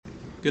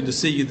Good to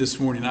see you this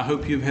morning. I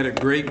hope you've had a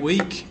great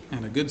week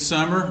and a good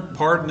summer.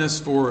 Pardon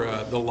us for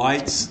the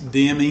lights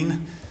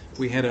dimming.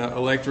 We had an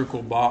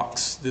electrical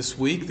box this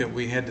week that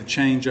we had to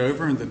change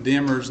over, and the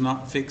dimmer's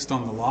not fixed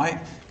on the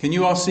light. Can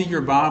you all see your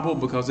Bible?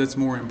 Because that's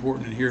more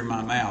important than hearing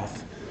my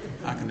mouth.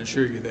 I can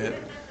assure you that.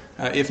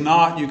 If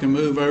not, you can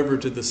move over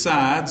to the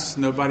sides.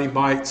 Nobody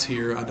bites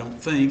here, I don't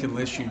think,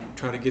 unless you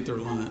try to get their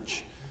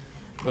lunch.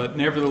 But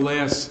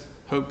nevertheless,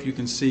 hope you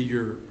can see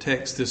your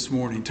text this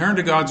morning. Turn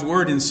to God's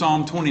Word in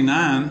Psalm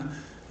 29,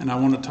 and I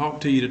want to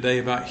talk to you today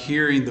about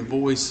hearing the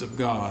voice of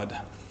God.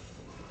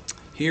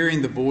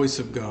 Hearing the voice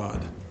of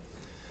God.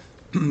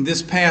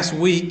 This past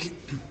week,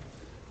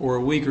 or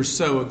a week or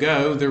so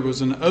ago, there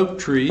was an oak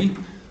tree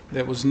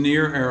that was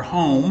near our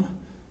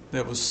home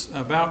that was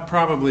about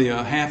probably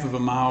a half of a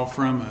mile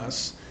from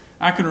us.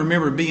 I can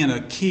remember being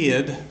a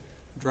kid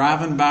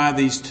driving by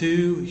these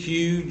two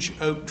huge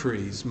oak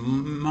trees,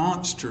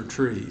 monster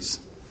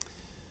trees.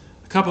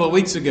 A couple of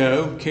weeks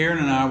ago, Karen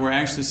and I were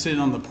actually sitting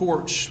on the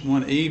porch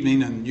one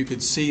evening, and you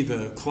could see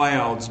the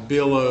clouds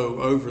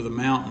billow over the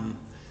mountain.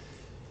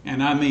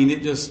 And I mean,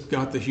 it just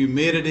got the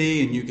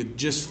humidity, and you could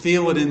just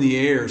feel it in the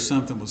air,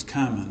 something was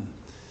coming.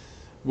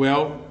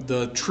 Well,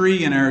 the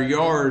tree in our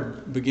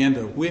yard began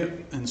to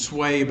whip and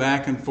sway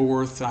back and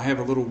forth. I have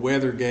a little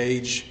weather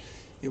gauge.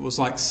 It was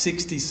like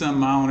 60-some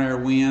mile-an-hour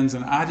winds,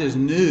 and I just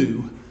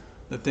knew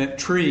that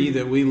tree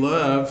that we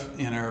love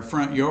in our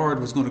front yard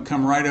was going to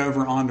come right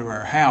over onto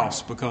our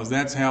house, because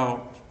that's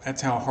how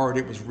hard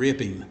it was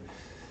ripping.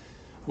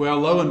 Well,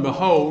 lo and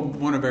behold,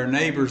 one of our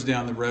neighbors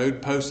down the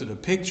road posted a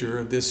picture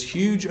of this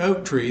huge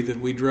oak tree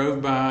that we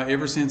drove by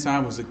ever since I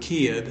was a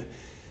kid.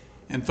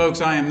 And folks,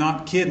 I am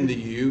not kidding to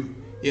you.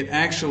 It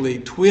actually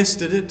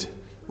twisted it,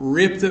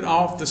 ripped it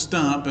off the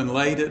stump, and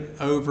laid it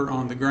over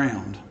on the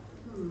ground.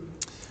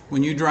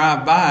 When you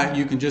drive by it,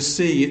 you can just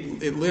see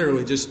it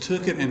literally just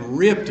took it and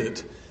ripped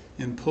it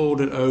and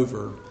pulled it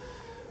over.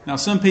 Now,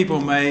 some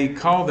people may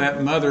call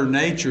that Mother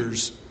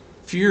Nature's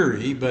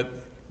fury, but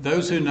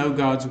those who know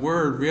God's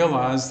Word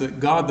realize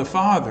that God the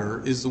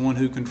Father is the one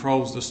who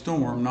controls the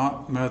storm,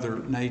 not Mother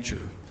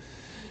Nature.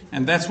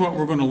 And that's what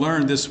we're going to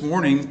learn this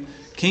morning.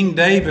 King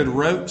David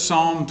wrote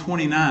Psalm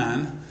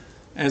 29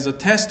 as a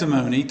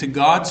testimony to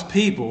God's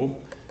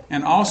people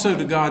and also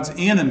to God's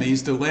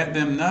enemies, to let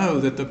them know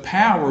that the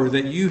power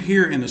that you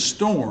hear in a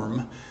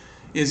storm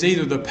is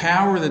either the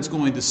power that's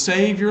going to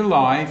save your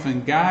life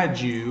and guide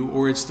you,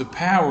 or it's the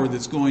power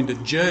that's going to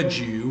judge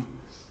you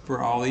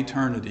for all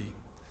eternity.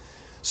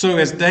 So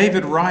as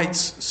David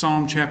writes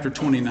Psalm chapter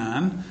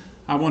 29,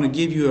 I want to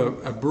give you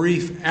a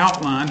brief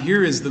outline.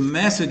 Here is the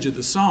message of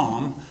the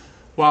psalm.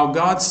 While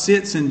God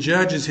sits and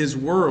judges his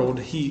world,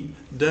 he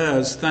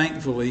does,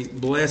 thankfully,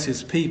 bless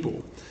his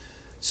people.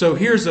 So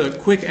here's a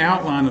quick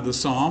outline of the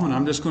psalm, and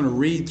I'm just going to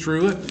read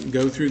through it and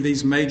go through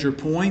these major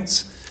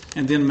points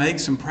and then make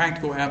some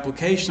practical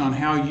application on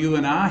how you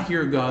and I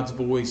hear God's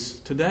voice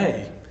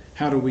today.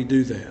 How do we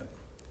do that?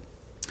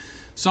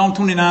 Psalm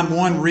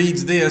 29:1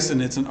 reads this,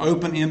 and it's an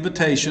open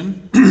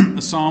invitation,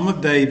 a psalm of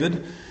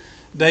David.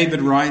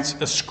 David writes,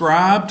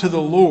 "Ascribe to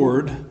the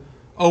Lord,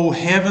 O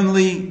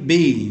heavenly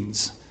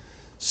beings."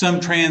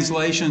 Some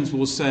translations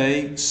will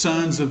say,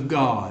 sons of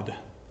God.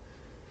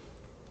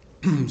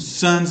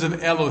 Sons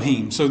of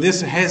Elohim. So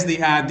this has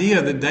the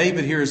idea that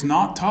David here is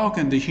not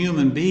talking to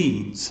human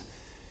beings.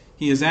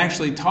 He is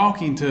actually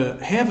talking to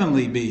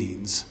heavenly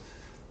beings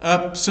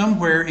up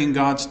somewhere in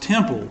God's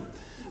temple.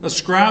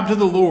 Ascribe to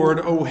the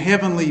Lord, O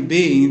heavenly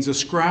beings,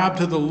 ascribe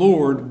to the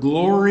Lord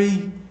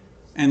glory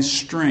and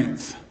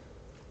strength.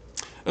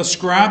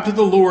 Ascribe to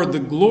the Lord the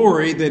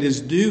glory that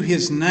is due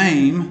his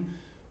name.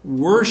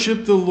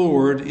 Worship the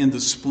Lord in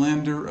the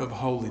splendor of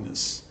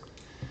holiness.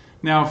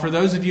 Now, for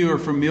those of you who are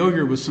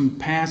familiar with some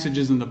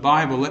passages in the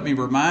Bible, let me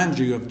remind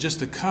you of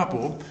just a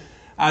couple.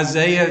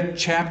 Isaiah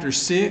chapter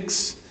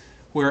 6,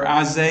 where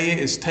Isaiah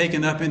is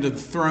taken up into the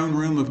throne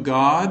room of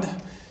God,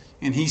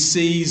 and he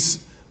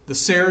sees the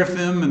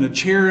seraphim and the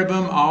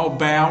cherubim all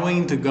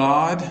bowing to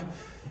God,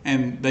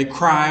 and they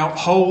cry out,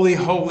 "Holy,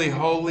 holy,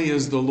 holy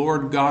is the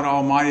Lord God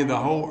Almighty. The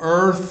whole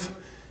earth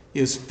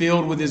is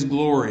filled with his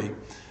glory."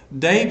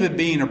 David,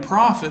 being a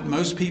prophet,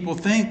 most people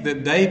think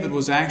that David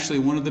was actually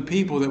one of the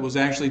people that was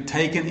actually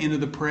taken into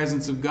the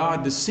presence of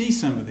God to see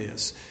some of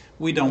this.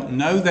 We don't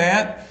know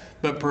that,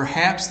 but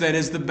perhaps that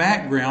is the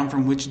background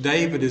from which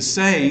David is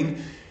saying,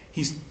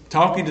 he's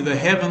talking to the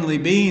heavenly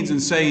beings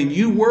and saying,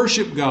 you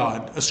worship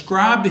God,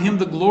 ascribe to him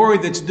the glory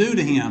that's due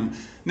to him.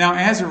 Now,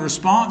 as a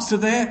response to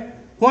that,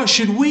 what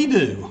should we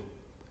do?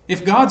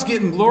 If God's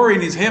getting glory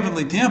in his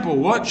heavenly temple,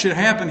 what should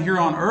happen here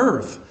on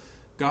earth?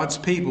 God's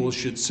people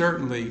should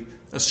certainly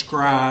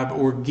ascribe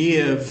or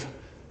give,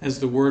 as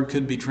the word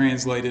could be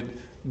translated,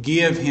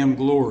 give him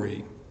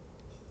glory.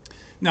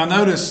 Now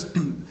notice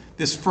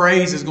this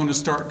phrase is going to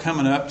start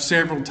coming up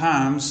several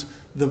times,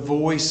 the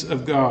voice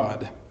of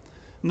God.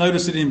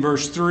 Notice it in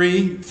verse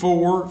 3,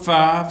 4,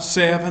 5,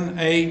 7,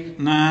 8,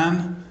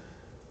 9,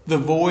 the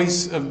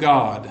voice of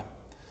God.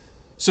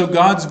 So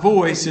God's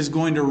voice is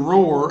going to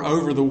roar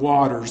over the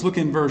waters. Look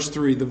in verse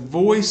 3. The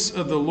voice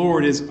of the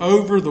Lord is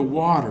over the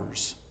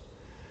waters.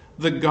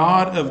 The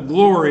God of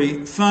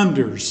glory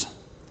thunders.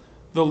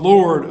 The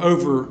Lord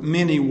over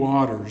many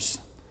waters.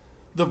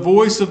 The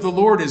voice of the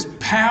Lord is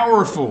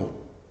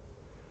powerful.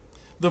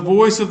 The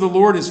voice of the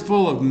Lord is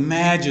full of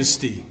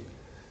majesty.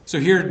 So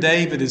here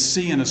David is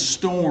seeing a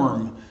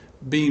storm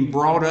being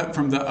brought up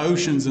from the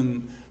oceans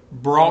and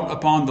brought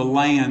upon the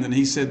land. And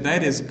he said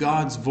that is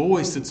God's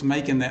voice that's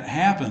making that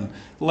happen.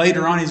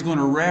 Later on he's going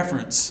to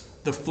reference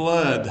the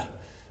flood.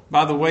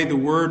 By the way,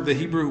 the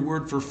Hebrew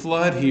word for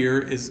flood here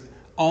is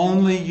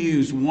only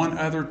used one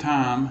other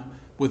time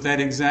with that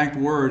exact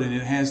word, and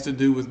it has to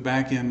do with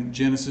back in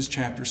Genesis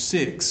chapter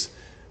 6,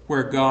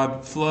 where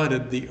God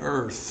flooded the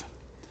earth.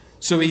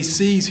 So he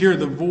sees here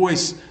the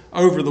voice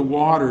over the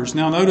waters.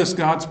 Now notice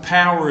God's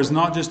power is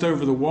not just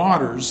over the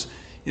waters,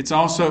 it's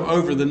also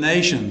over the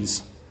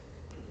nations.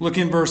 Look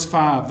in verse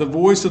 5. The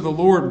voice of the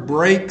Lord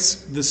breaks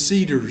the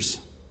cedars.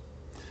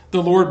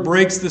 The Lord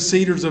breaks the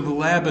cedars of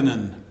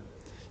Lebanon.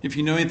 If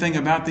you know anything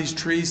about these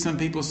trees, some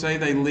people say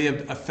they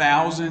lived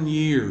 1,000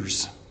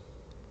 years.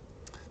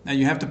 Now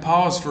you have to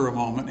pause for a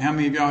moment. How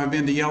many of y'all have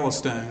been to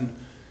Yellowstone?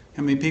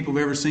 How many people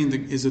have ever seen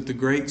is it the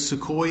great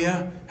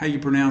sequoia? How you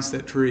pronounce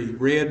that tree?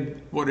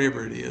 Red,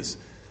 whatever it is.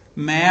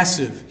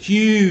 Massive,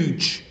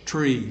 huge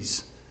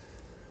trees.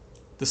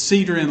 The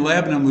cedar in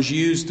Lebanon was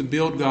used to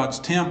build God's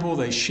temple.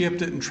 They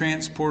shipped it and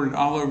transported it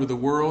all over the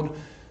world.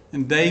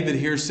 And David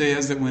here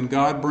says that when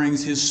God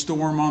brings his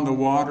storm on the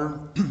water,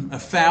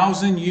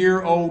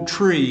 1,000-year-old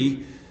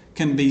tree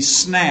can be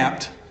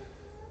snapped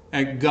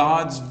at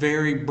God's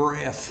very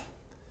breath.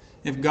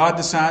 If God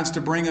decides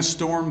to bring a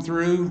storm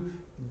through,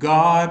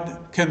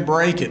 God can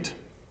break it.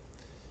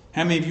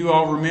 How many of you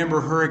all remember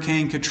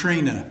Hurricane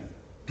Katrina?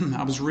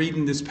 I was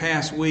reading this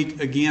past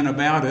week again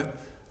about it.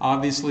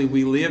 Obviously,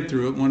 we lived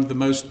through it, one of the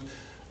most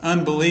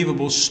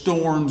unbelievable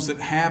storms that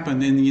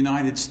happened in the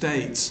United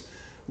States.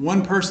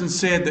 One person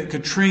said that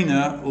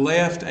Katrina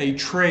left a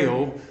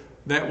trail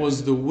that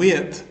was the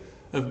width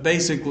of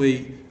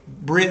basically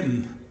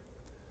Britain.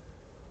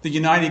 The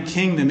United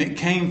Kingdom, it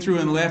came through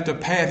and left a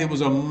path. It was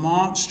a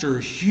monster,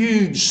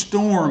 huge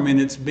storm in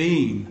its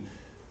being.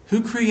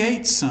 Who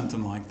creates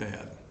something like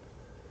that?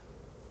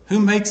 Who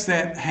makes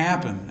that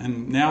happen?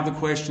 And now the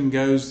question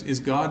goes,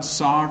 is God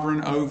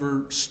sovereign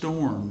over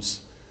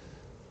storms?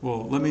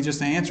 Well, let me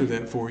just answer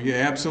that for you.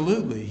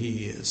 Absolutely,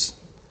 He is.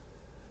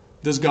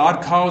 Does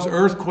God cause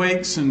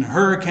earthquakes and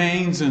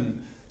hurricanes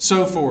and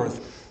so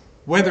forth?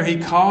 Whether He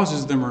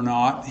causes them or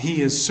not,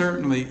 He is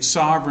certainly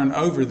sovereign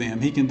over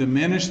them. He can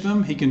diminish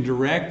them. He can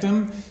direct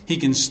them. He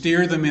can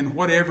steer them in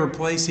whatever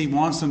place He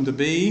wants them to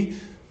be,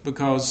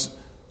 because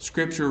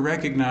Scripture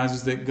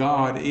recognizes that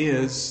God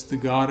is the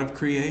God of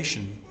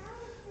creation.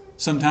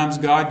 Sometimes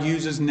God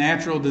uses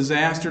natural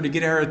disaster to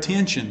get our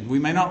attention. We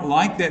may not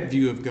like that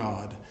view of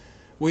God.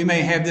 We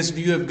may have this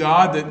view of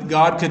God that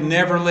God could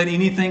never let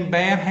anything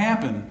bad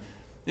happen.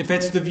 If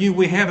that's the view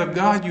we have of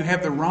God, you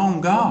have the wrong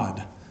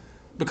God.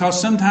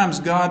 Because sometimes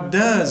God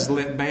does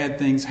let bad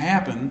things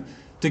happen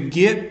to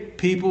get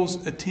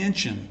people's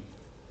attention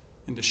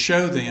and to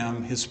show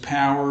them His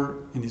power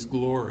and His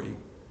glory.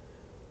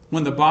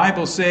 When the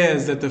Bible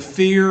says that the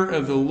fear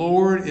of the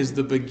Lord is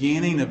the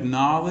beginning of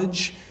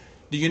knowledge,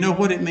 do you know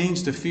what it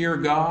means to fear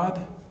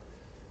God?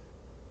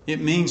 It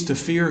means to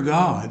fear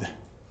God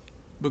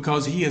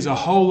because He is a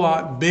whole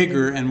lot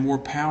bigger and more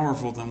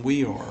powerful than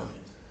we are.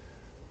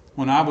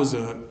 When I was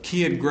a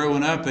kid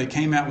growing up, they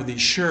came out with these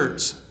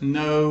shirts,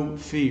 no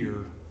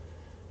fear.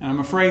 And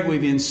I'm afraid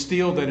we've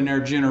instilled that in our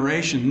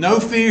generation. No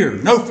fear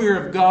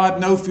of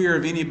God, no fear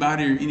of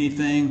anybody or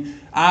anything.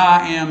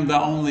 I am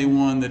the only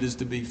one that is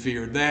to be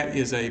feared. That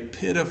is a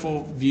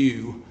pitiful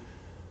view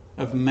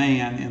of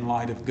man in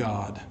light of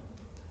God.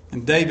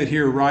 And David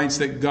here writes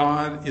that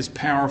God is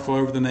powerful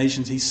over the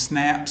nations. He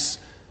snaps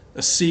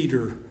a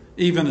cedar,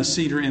 even a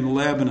cedar in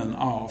Lebanon,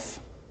 off.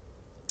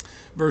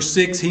 Verse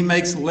 6, He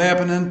makes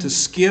Lebanon to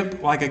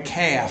skip like a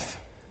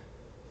calf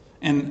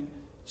and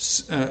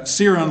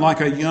Syrian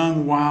like a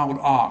young wild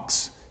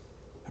ox.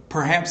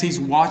 Perhaps he's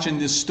watching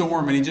this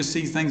storm and he just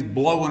sees things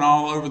blowing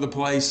all over the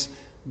place.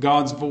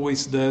 God's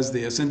voice does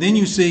this. And then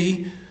you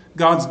see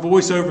God's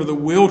voice over the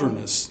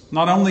wilderness.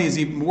 Not only is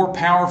He more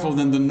powerful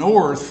than the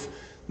north,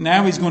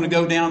 now He's going to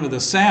go down to the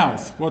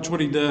south. Watch what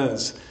He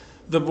does.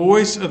 The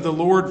voice of the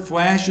Lord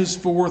flashes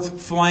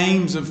forth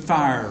flames of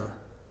fire.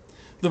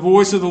 The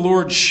voice of the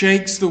Lord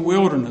shakes the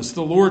wilderness.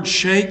 The Lord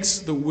shakes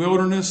the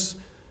wilderness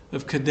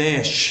of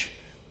Kadesh.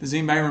 Does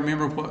anybody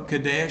remember what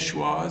Kadesh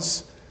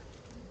was?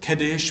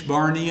 Kadesh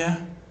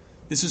Barnea.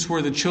 This is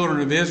where the children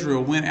of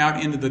Israel went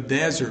out into the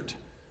desert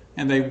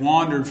and they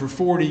wandered for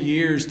 40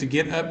 years to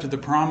get up to the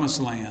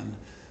promised land.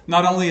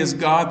 Not only is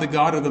God the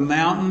God of the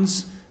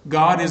mountains,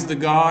 God is the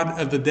God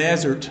of the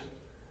desert.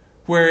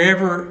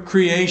 Wherever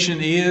creation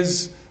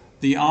is,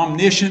 the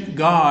omniscient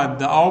God,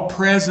 the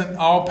all-present,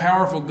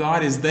 all-powerful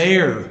God is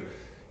there,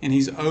 and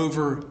He's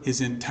over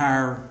His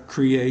entire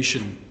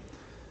creation.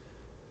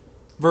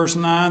 Verse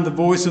 9, the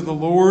voice of the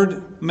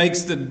Lord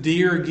makes the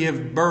deer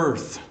give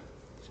birth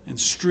and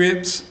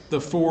strips the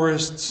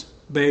forests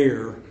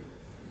bare.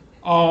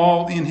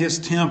 All in his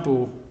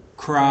temple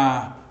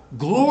cry,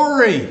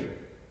 glory,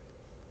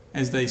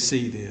 as they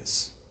see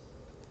this.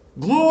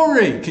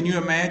 Glory! Can you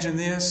imagine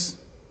this?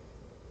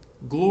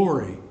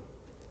 Glory.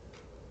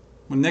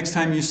 When next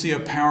time you see a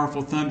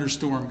powerful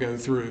thunderstorm go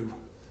through,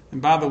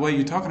 and by the way,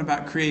 you're talking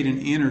about creating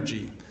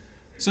energy.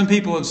 Some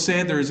people have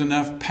said there is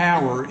enough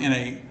power in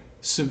a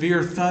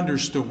severe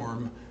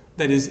thunderstorm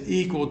that is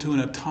equal to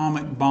an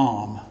atomic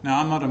bomb. Now,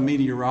 I'm not a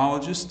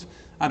meteorologist.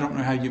 I don't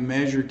know how you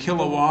measure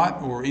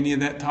kilowatt or any of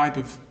that type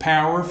of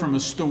power from a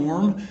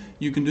storm.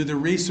 You can do the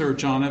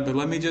research on it, but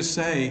let me just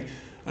say,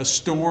 a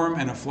storm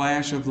and a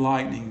flash of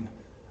lightning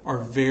are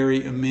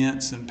very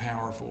immense and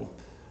powerful.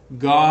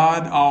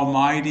 God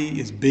Almighty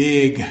is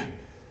big,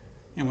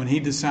 and when He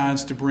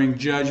decides to bring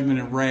judgment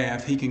and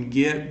wrath, He can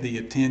get the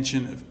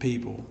attention of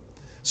people.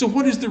 So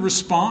what is the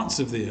response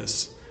of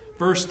this?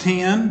 Verse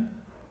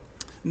 10,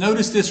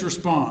 notice this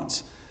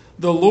response.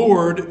 The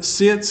Lord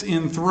sits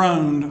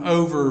enthroned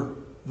over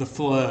the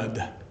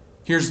flood.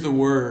 Here's the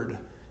word.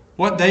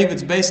 What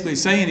David's basically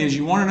saying is,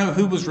 you want to know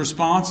who was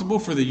responsible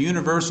for the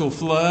universal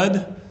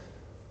flood?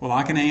 Well,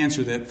 I can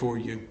answer that for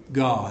you.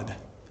 God.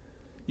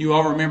 You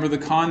all remember the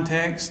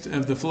context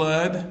of the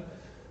flood?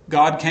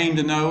 God came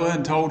to Noah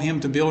and told him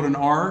to build an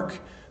ark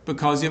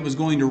because it was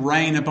going to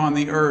rain upon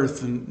the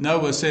earth. And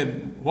Noah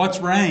said, what's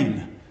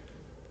rain?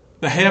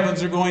 The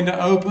heavens are going to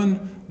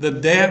open. The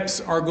depths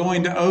are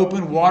going to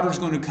open. Water's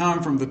going to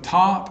come from the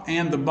top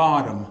and the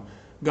bottom.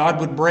 God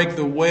would break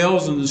the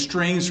wells and the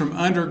streams from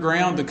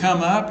underground to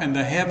come up, and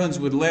the heavens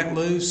would let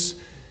loose.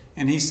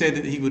 And He said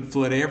that He would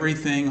flood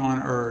everything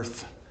on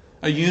earth.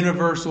 A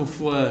universal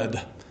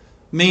flood,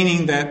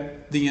 meaning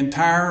that the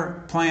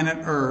entire planet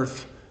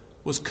Earth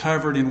was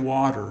covered in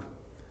water.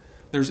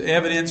 There's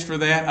evidence for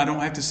that. I don't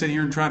have to sit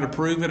here and try to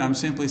prove it. I'm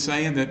simply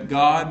saying that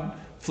God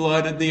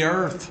flooded the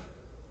earth.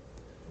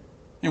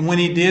 And when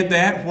He did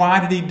that, why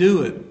did He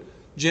do it?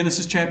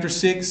 Genesis chapter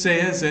 6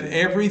 says that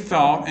every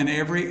thought and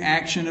every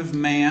action of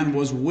man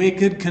was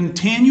wicked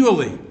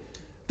continually.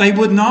 They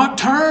would not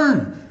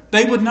turn.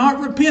 They would not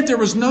repent. There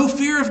was no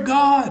fear of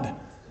God.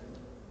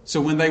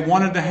 So when they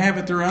wanted to have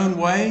it their own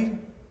way,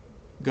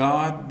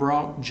 God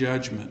brought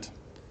judgment.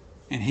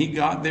 And He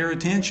got their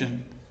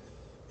attention.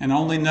 And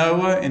only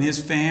Noah and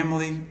his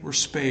family were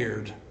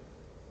spared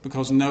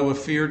because Noah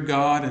feared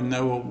God and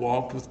Noah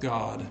walked with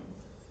God.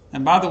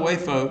 And by the way,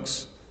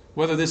 folks,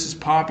 whether this is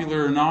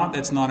popular or not,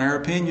 that's not our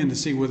opinion to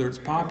see whether it's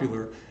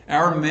popular.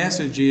 Our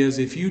message is,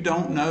 if you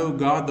don't know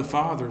God the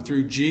Father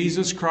through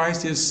Jesus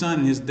Christ, His Son,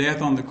 and His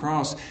death on the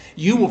cross,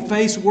 you will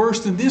face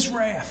worse than this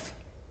wrath.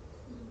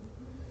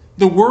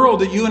 The world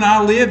that you and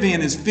I live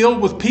in is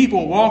filled with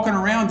people walking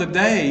around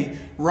today.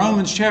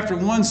 Romans chapter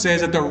 1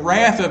 says that the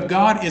wrath of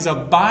God is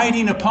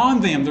abiding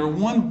upon them. They're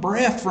one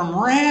breath from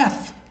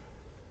wrath.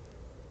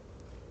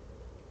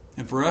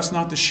 And for us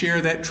not to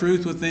share that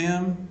truth with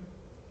them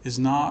is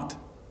not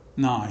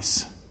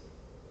nice.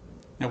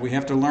 Now we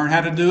have to learn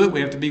how to do it.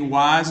 We have to be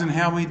wise in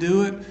how we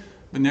do it.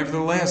 But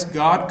nevertheless,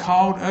 God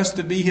called us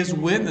to be His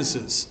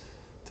witnesses,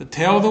 to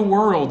tell the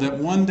world that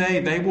one day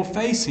they will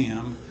face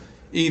Him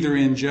either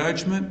in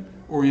judgment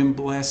or in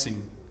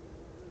blessing.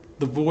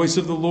 The voice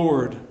of the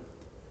Lord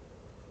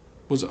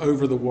was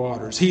over the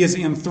waters. He is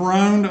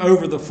enthroned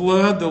over the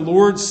flood. The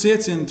Lord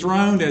sits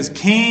enthroned as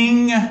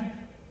King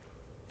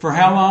for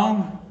how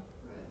long?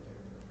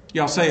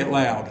 Y'all say it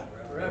loud.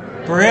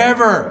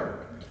 Forever.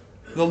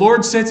 The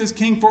Lord sits as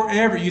King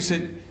forever. You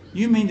said,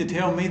 you mean to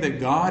tell me that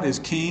God is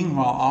King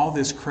while all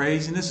this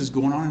craziness is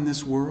going on in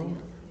this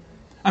world?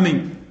 I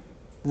mean,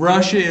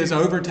 Russia is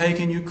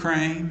overtaking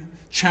Ukraine.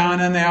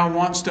 China now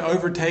wants to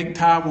overtake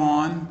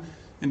Taiwan.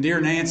 And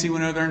dear Nancy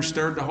went over there and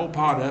stirred the whole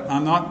pot up.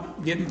 I'm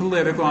not getting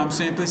political. I'm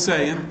simply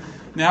saying,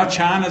 now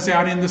China's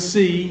out in the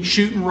sea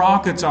shooting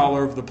rockets all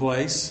over the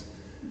place.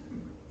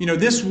 You know,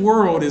 this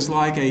world is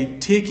like a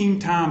ticking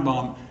time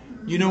bomb.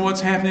 You know what's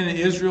happening in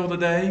Israel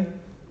today?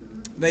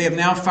 They have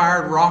now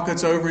fired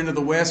rockets over into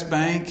the West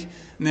Bank.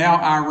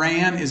 Now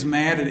Iran is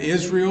mad at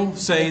Israel,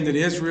 saying that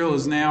Israel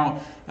is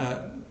now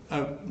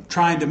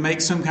trying to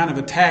make some kind of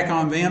attack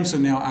on them. So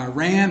now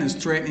Iran is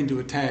threatening to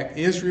attack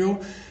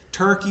Israel.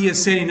 Turkey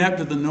is sitting up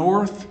to the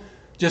north,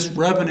 just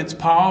rubbing its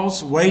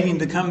paws, waiting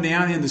to come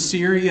down into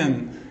Syria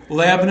and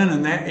Lebanon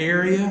and that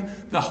area.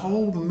 The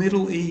whole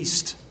Middle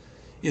East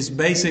is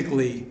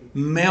basically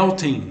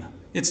melting.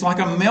 It's like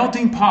a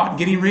melting pot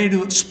getting ready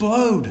to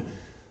explode.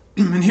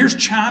 And here's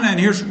China and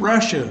here's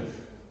Russia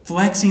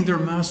flexing their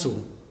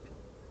muscle.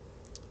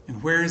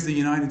 And where is the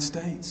United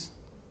States?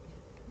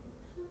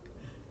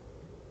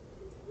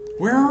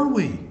 Where are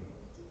we?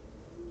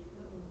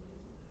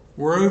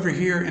 We're over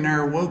here in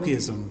our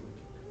wokeism,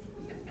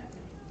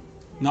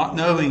 not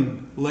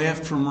knowing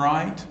left from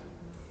right,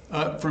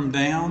 up from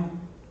down,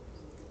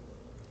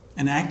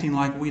 and acting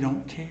like we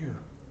don't care.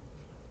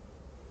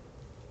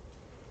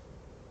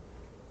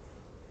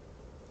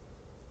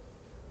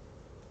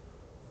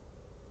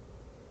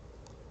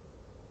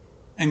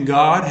 And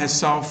God has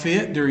saw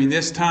fit during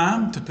this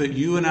time to put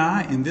you and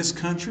I in this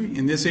country,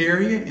 in this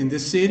area, in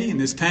this city, in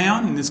this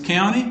town, in this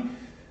county,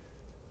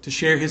 to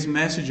share His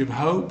message of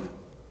hope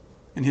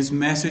and His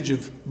message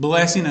of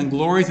blessing and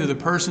glory through the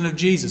person of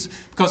Jesus.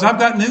 Because I've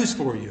got news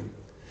for you.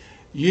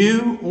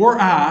 You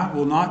or I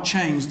will not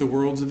change the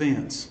world's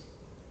events.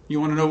 You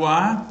want to know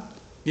why?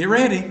 Get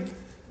ready.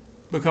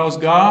 Because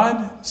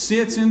God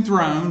sits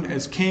enthroned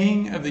as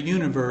King of the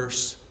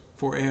universe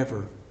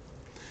forever.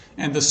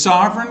 And the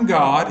sovereign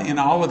God, in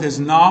all of His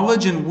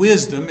knowledge and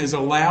wisdom, is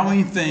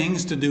allowing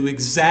things to do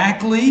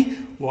exactly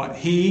what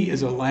He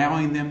is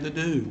allowing them to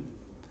do.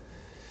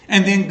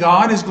 And then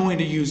God is going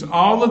to use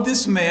all of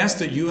this mess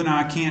that you and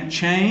I can't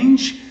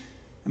change.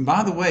 And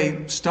by the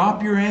way,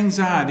 stop your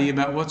anxiety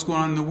about what's going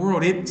on in the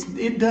world.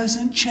 It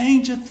doesn't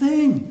change a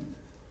thing.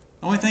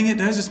 The only thing it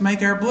does is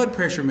make our blood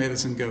pressure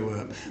medicine go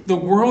up. The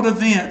world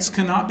events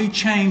cannot be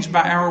changed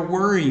by our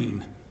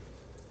worrying.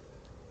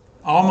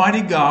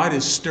 Almighty God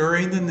is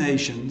stirring the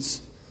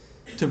nations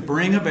to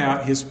bring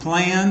about His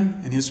plan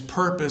and His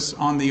purpose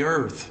on the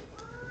earth.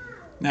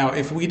 Now,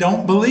 if we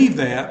don't believe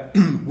that,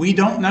 we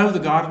don't know the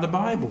God of the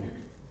Bible.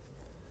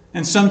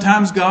 And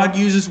sometimes God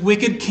uses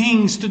wicked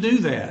kings to do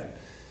that.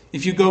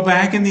 If you go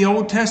back in the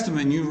Old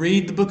Testament and you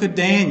read the book of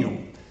Daniel,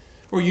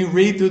 or you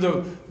read through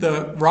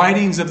the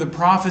writings of the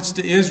prophets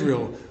to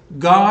Israel,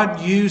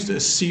 God used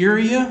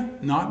Assyria,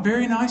 not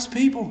very nice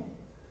people.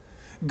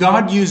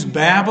 God used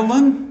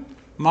Babylon.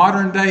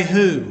 Modern day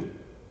who?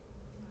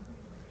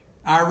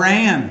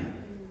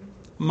 Iran.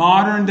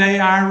 Modern day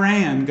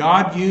Iran.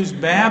 God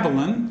used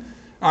Babylon.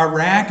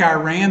 Iraq,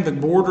 Iran, the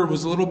border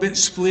was a little bit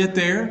split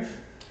there.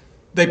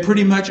 They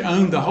pretty much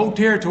owned the whole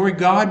territory.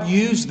 God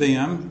used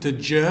them to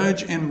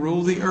judge and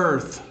rule the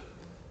earth.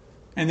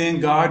 And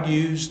then God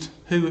used,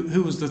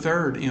 who was the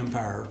third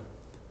empire?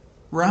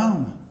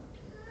 Rome.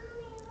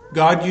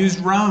 God used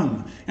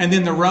Rome. And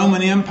then the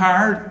Roman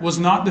Empire was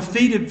not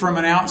defeated from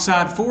an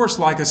outside force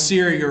like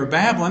Assyria or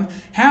Babylon.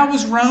 How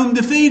was Rome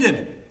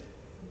defeated?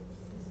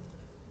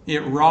 It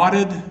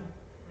rotted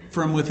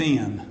from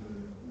within.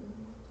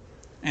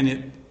 And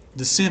it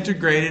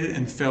disintegrated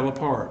and fell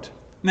apart.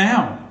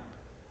 Now,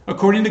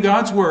 according to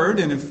God's Word,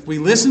 and if we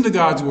listen to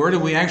God's Word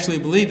and we actually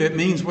believe it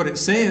means what it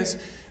says,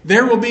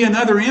 there will be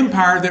another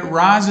empire that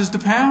rises to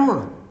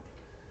power.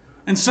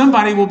 And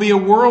somebody will be a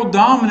world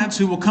dominance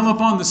who will come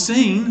upon the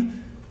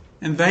scene,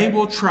 and they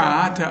will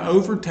try to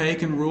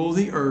overtake and rule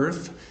the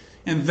earth.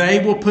 And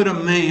they will put a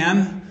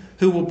man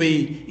who will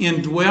be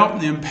indwelt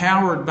and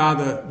empowered by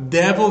the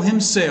devil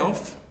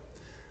himself,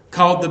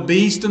 called the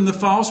beast and the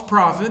false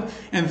prophet.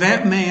 And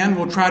that man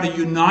will try to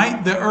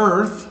unite the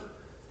earth,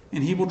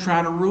 and he will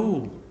try to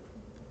rule.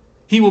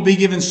 He will be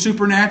given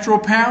supernatural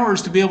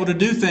powers to be able to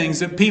do things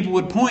that people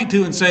would point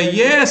to and say,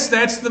 yes,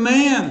 that's the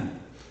man.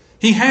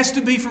 He has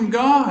to be from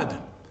God.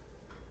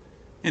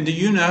 And do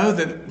you know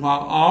that while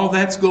all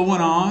that's going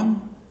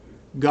on,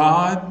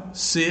 God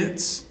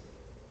sits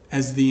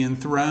as the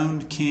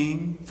enthroned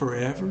king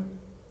forever?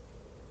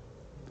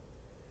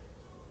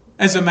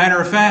 As a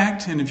matter of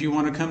fact, and if you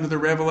want to come to the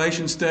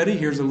Revelation study,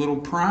 here's a little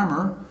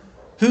primer.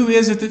 Who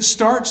is it that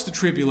starts the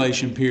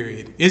tribulation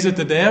period? Is it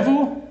the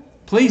devil?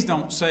 Please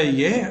don't say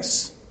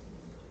yes.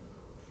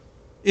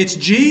 It's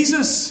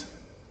Jesus.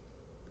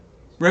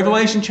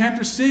 Revelation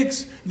chapter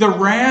 6, the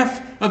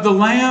wrath of the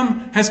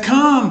Lamb has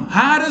come.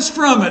 Hide us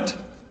from it.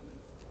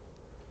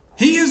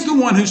 He is the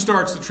one who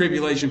starts the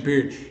tribulation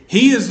period.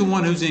 He is the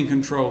one who's in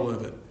control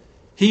of it.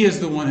 He is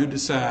the one who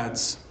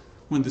decides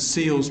when the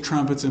seals,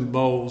 trumpets, and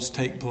bowls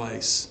take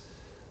place.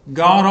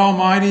 God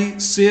Almighty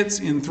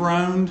sits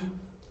enthroned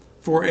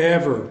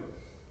forever.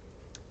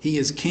 He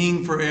is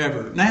king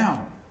forever.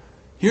 Now,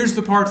 here's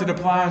the part that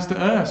applies to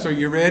us. Are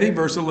you ready?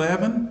 Verse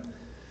 11.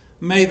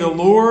 May the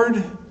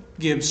Lord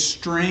give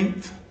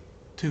strength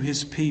to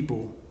His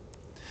people.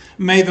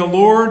 May the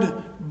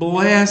Lord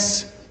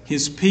bless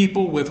His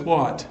people with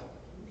what?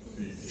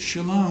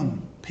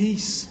 Shalom,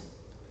 peace.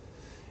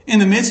 In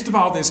the midst of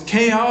all this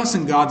chaos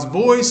and God's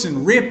voice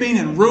and ripping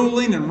and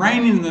ruling and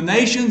reigning in the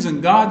nations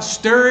and God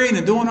stirring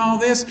and doing all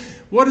this,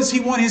 what does He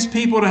want His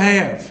people to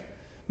have?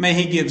 May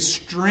He give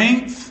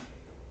strength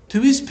to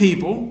His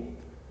people.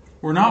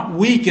 We're not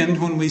weakened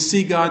when we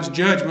see God's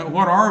judgment.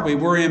 What are we?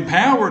 We're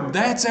empowered.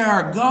 That's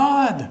our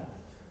God.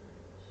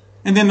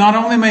 And then not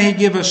only may He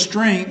give us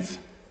strength,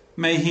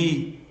 may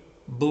He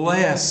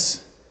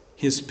bless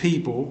His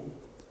people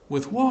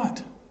with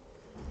what?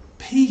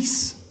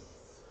 Peace.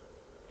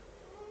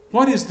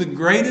 What is the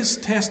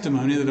greatest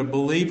testimony that a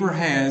believer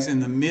has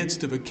in the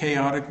midst of a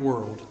chaotic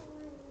world?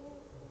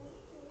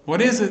 What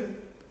is it?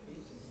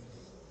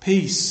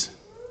 Peace.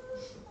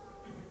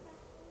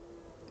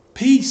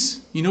 Peace.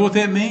 You know what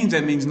that means?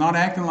 That means not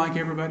acting like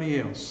everybody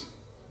else.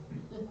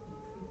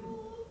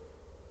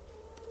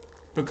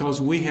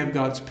 Because we have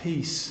God's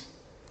peace.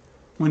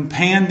 When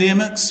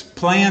pandemics,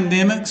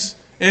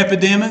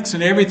 epidemics,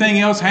 and everything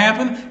else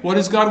happen, what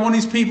does God want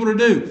His people to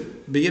do?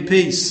 Be at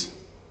peace.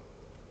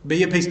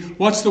 Be at peace.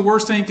 What's the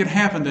worst thing that could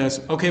happen to us?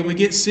 Okay, we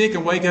get sick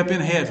and wake up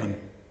in heaven.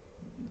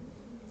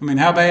 I mean,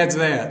 how bad's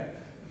that?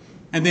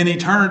 And then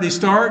eternity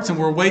starts, and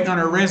we're waiting on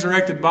our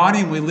resurrected body,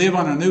 and we live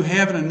on a new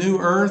heaven, a new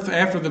earth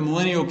after the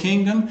millennial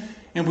kingdom,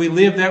 and we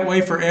live that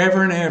way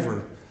forever and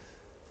ever.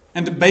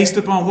 And based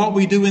upon what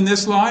we do in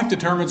this life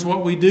determines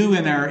what we do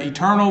in our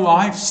eternal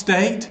life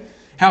state.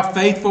 How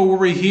faithful were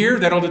we here?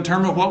 That'll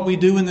determine what we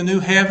do in the new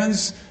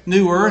heavens,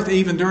 new earth,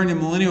 even during the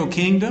millennial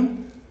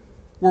kingdom.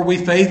 Were we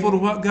faithful to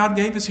what God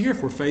gave us here?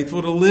 If we're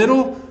faithful to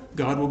little,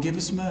 God will give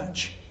us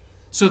much.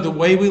 So the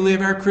way we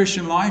live our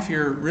Christian life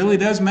here really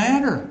does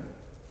matter.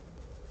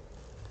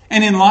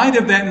 And in light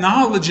of that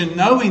knowledge and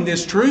knowing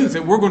this truth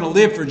that we're going to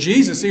live for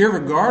Jesus,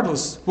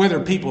 irregardless whether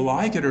people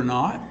like it or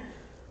not,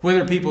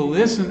 whether people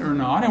listen or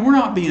not, and we're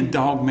not being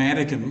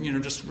dogmatic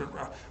and just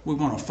we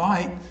want to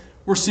fight.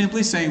 We're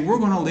simply saying we're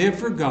going to live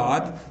for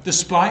God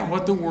despite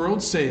what the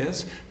world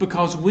says,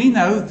 because we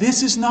know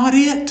this is not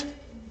it.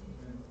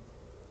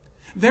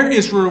 There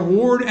is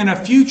reward and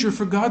a future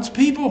for God's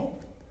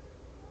people.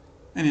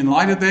 And in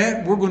light of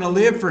that, we're going to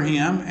live for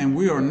Him, and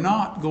we are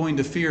not going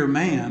to fear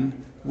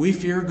man. We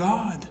fear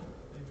God.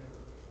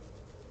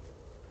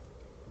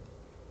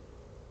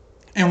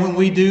 And when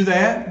we do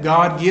that,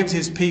 God gives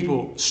His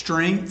people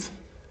strength,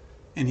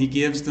 and He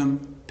gives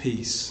them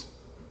peace.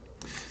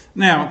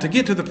 Now, to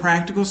get to the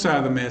practical side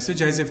of the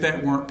message, as if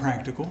that weren't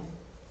practical,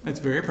 that's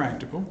very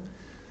practical,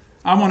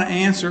 I want to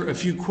answer a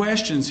few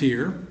questions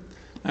here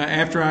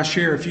after I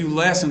share a few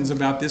lessons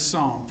about this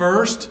song.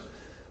 First,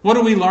 what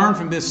do we learn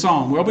from this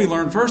song? Well, we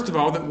learn, first of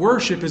all, that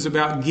worship is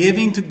about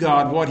giving to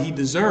God what He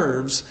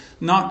deserves,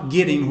 not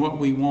getting what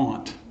we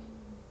want.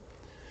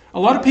 A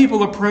lot of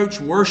people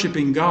approach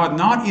worshiping God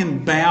not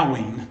in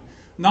bowing,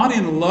 not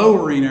in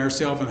lowering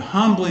ourselves and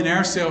humbling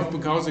ourselves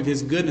because of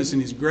His goodness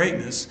and His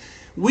greatness.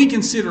 We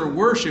consider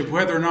worship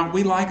whether or not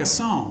we like a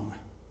song,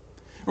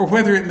 or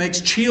whether it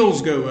makes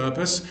chills go up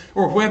us,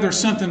 or whether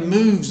something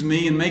moves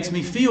me and makes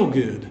me feel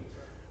good.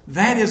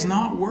 That is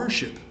not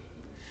worship.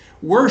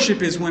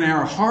 Worship is when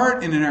our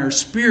heart and in our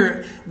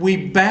spirit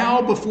we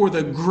bow before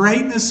the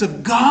greatness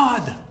of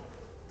God.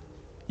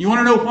 You want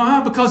to know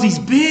why? Because He's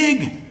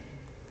big.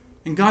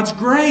 And God's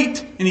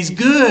great, and He's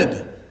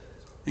good.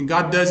 And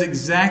God does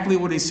exactly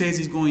what He says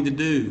He's going to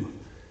do.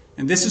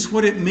 And this is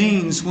what it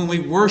means when we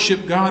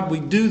worship God. We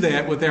do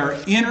that with our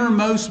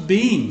innermost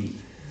being.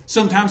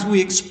 Sometimes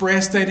we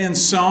express that in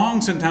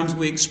song. Sometimes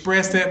we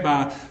express that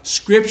by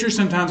Scripture.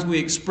 Sometimes we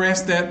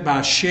express that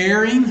by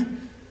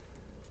sharing.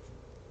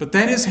 But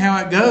that is how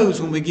it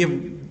goes when we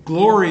give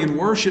glory and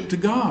worship to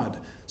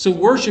God. So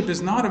worship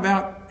is not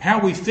about how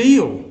we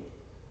feel.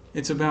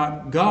 It's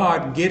about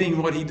God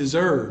getting what He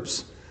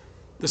deserves.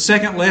 The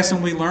second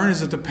lesson we learn is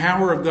that the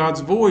power of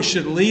God's voice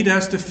should lead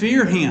us to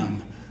fear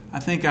Him. I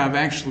think I've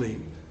actually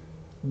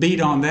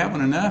beat on that one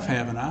enough,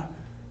 haven't I?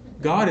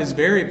 God is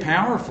very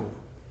powerful.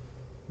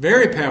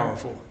 Very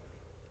powerful.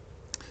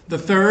 The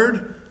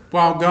third,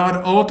 while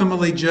God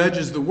ultimately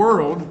judges the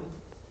world,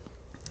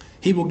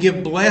 He will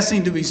give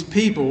blessing to His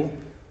people,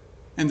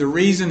 and the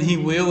reason He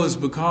will is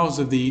because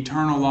of the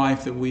eternal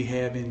life that we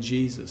have in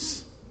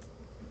Jesus.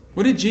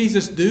 What did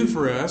Jesus do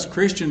for us?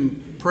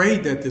 Christian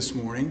prayed that this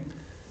morning.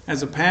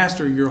 As a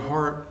pastor, your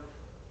heart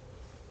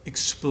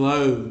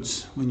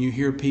explodes when you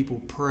hear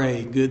people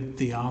pray good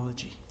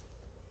theology.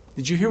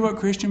 Did you hear what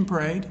Christian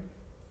prayed?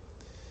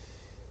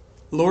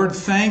 Lord,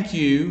 thank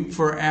You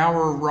for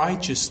our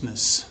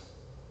righteousness.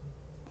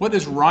 What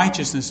does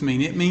righteousness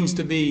mean? It means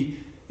to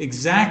be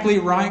exactly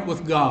right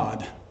with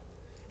God.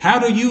 How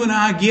do you and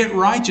I get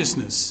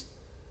righteousness?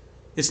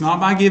 It's not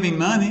by giving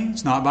money.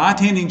 It's not by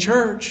attending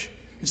church.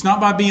 It's not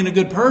by being a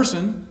good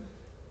person.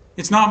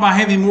 It's not by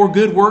having more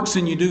good works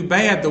than you do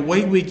bad. The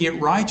way we get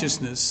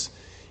righteousness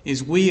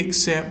is we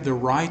accept the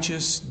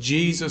righteous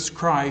Jesus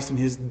Christ and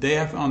His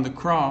death on the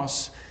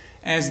cross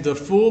as the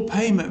full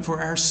payment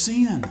for our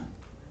sin.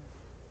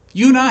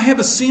 You and I have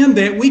a sin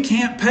debt we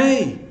can't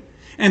pay.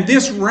 And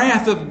this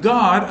wrath of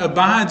God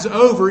abides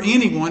over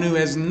anyone who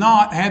has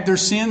not had their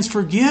sins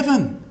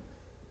forgiven.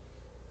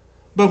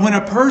 But when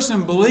a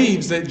person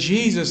believes that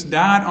Jesus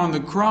died on the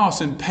cross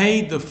and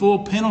paid the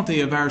full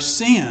penalty of our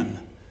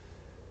sin,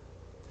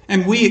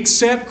 and we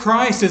accept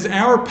Christ as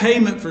our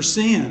payment for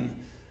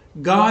sin,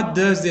 God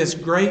does this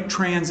great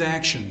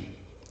transaction.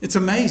 It's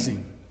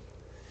amazing.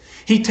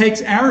 He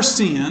takes our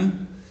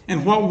sin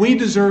and what we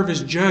deserve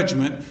is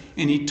judgment,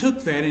 and He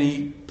took that and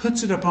He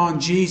puts it upon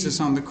Jesus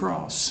on the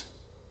cross.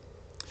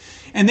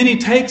 And then He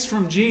takes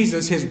from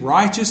Jesus His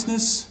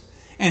righteousness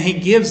and He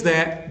gives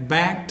that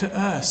back to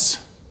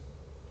us.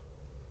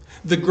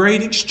 The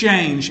great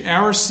exchange,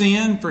 our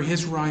sin for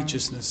His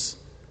righteousness.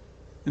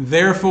 And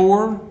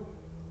therefore,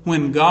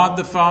 when God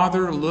the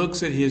Father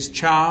looks at His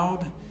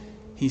child,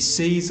 He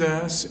sees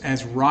us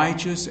as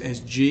righteous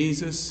as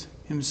Jesus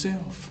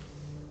Himself.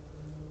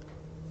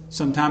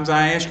 Sometimes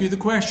I ask you the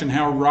question,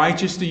 how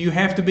righteous do you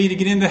have to be to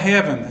get into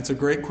heaven? That's a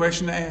great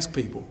question to ask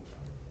people.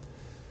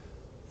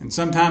 And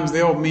sometimes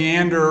they'll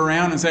meander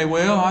around and say,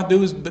 well, I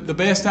do the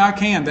best I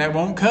can. That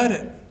won't cut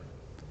it.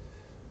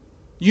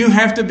 You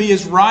have to be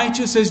as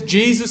righteous as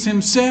Jesus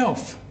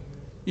Himself.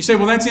 You say,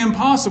 well, that's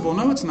impossible.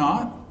 No, it's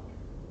not.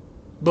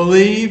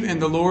 Believe in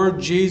the Lord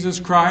Jesus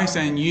Christ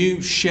and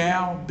you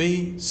shall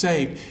be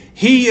saved.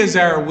 He is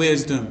our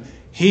wisdom.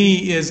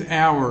 He is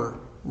our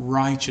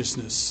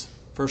righteousness.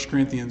 1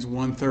 Corinthians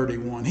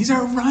 1:31. He's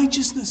our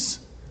righteousness.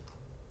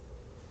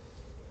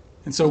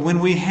 And so when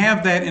we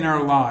have that in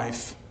our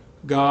life,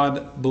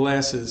 God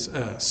blesses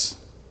us.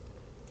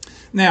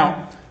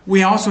 Now,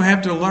 we also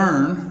have to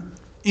learn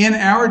in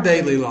our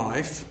daily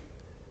life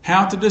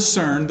how to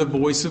discern the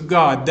voice of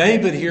God.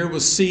 David here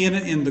was seeing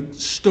it in the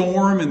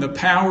storm, in the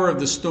power of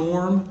the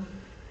storm.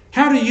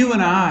 How do you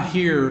and I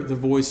hear the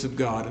voice of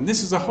God? And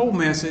this is a whole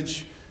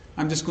message.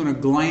 I'm just going to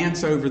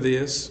glance over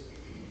this.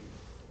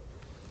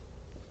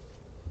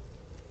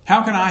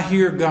 How can I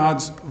hear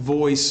God's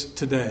voice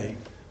today?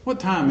 What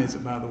time is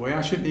it, by the way?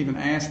 I shouldn't even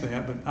ask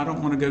that, but I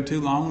don't want to go too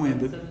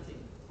long-winded. 17.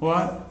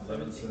 What?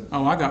 17.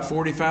 Oh, I got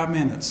 45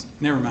 minutes.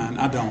 Never mind,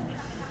 I don't.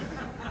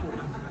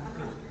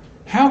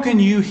 How can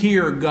you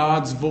hear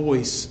God's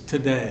voice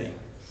today?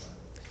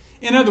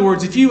 In other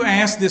words, if you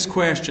ask this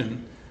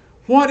question,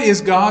 what is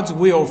God's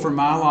will for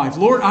my life?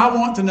 Lord, I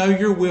want to know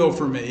your will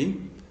for me.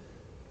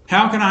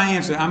 How can I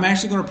answer that? I'm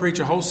actually going to preach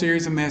a whole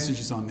series of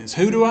messages on this.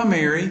 Who do I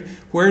marry?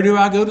 Where do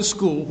I go to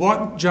school?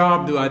 What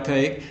job do I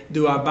take?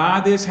 Do I buy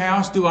this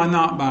house? Do I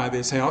not buy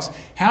this house?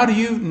 How do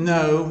you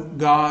know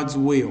God's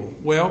will?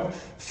 Well,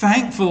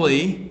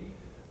 thankfully,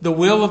 the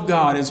will of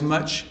God is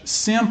much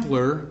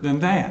simpler than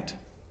that.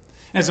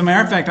 As a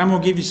matter of fact, I'm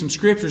going to give you some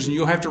scriptures and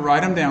you'll have to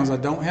write them down, as I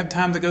don't have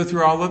time to go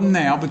through all of them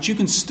now, but you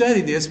can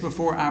study this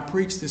before I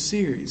preach this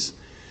series.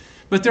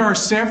 But there are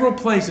several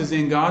places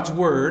in God's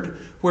Word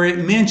where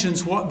it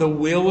mentions what the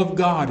will of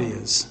God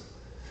is.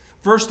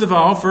 First of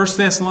all, 1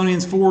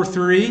 Thessalonians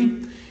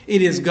 4:3,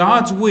 it is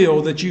God's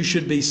will that you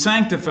should be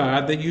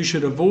sanctified, that you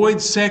should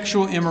avoid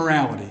sexual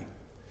immorality.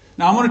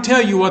 Now, I want to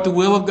tell you what the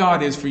will of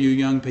God is for you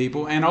young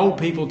people, and old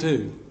people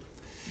too.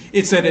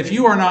 It's that if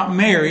you are not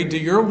married to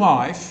your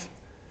wife,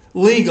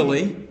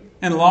 legally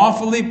and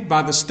lawfully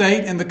by the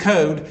state and the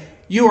code,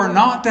 you are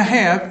not to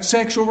have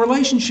sexual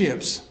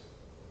relationships.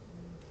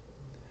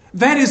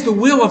 That is the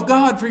will of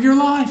God for your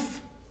life.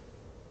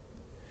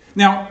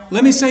 Now,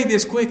 let me say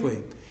this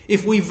quickly.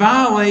 If we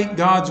violate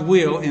God's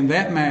will in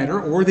that matter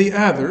or the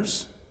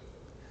others,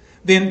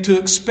 then to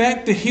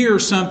expect to hear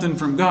something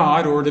from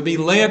God or to be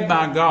led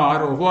by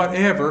God or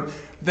whatever,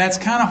 that's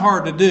kind of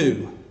hard to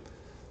do.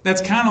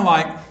 That's kind of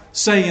like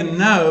saying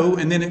no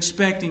and then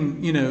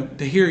expecting,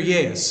 to hear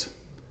yes.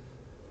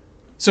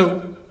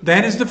 So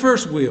that is the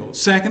first will.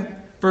 Second,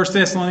 1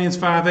 Thessalonians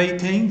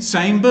 5:18,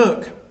 same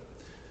book.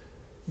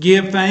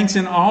 Give thanks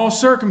in all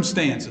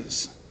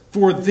circumstances,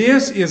 for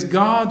this is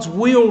God's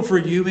will for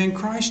you in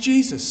Christ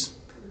Jesus.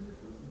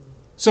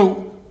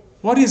 So,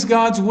 what is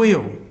God's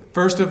will?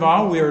 First of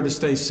all, we are to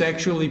stay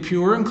sexually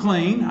pure and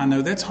clean. I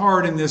know that's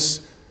hard in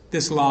this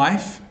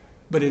life,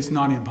 but it's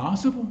not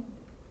impossible.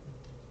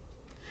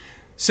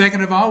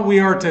 Second of all, we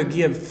are to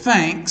give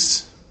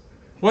thanks.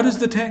 What does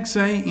the text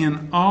say?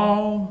 In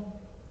all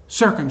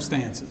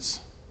circumstances.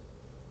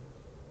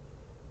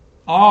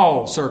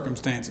 All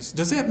circumstances.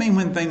 Does that mean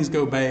when things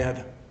go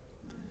bad?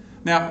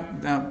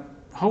 Now,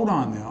 hold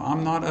on now.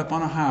 I'm not up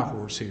on a high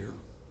horse here.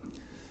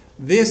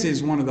 This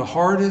is one of the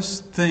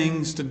hardest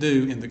things to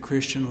do in the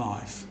Christian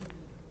life.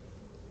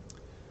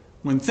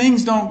 When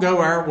things don't go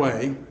our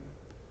way,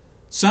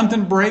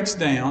 something breaks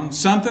down,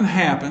 something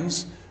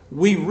happens,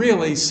 we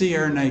really see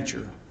our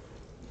nature.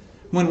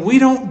 When we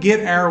don't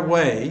get our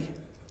way,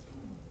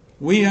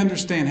 we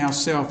understand how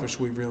selfish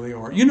we really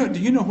are. Do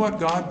you know what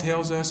God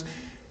tells us?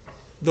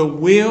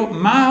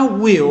 My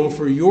will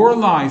for your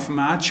life,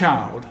 my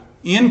child,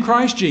 in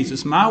Christ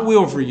Jesus, my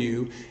will for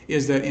you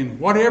is that in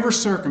whatever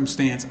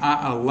circumstance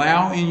I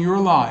allow in your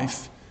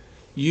life,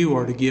 you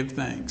are to give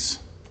thanks.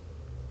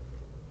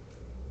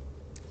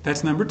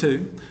 That's number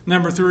 2.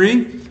 Number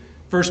 3,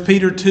 1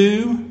 Peter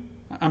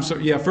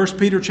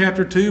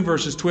chapter 2,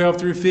 verses 12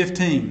 through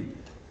 15.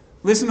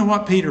 Listen to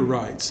what Peter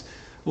writes.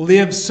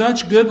 Live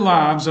such good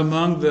lives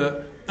among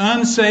the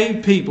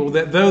unsaved people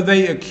that though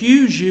they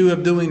accuse you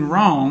of doing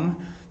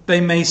wrong, they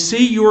may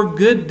see your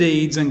good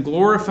deeds and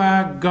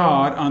glorify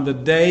God on the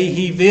day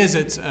He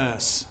visits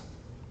us.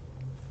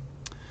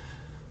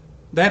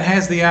 That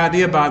has the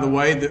idea, by the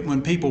way, that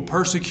when people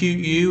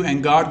persecute you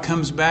and God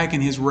comes back in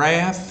His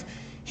wrath,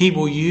 He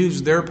will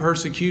use their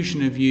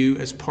persecution of you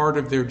as part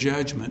of their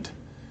judgment.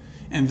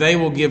 And they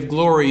will give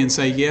glory and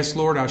say, yes,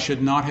 Lord, I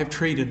should not have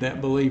treated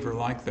that believer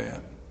like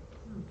that.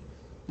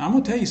 Now, I'm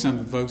going to tell you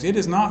something, folks. It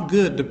is not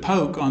good to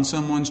poke on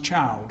someone's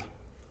child.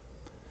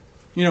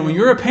 When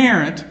you're a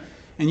parent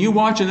and you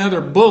watch another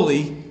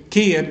bully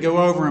kid go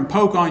over and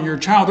poke on your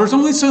child, there's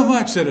only so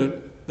much that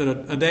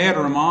a dad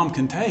or a mom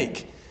can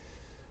take.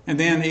 And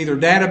then either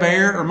Dada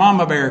Bear or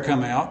Mama Bear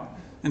come out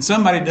and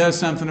somebody does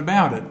something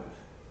about it.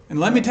 And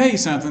let me tell you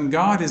something,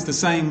 God is the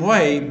same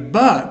way,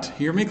 but,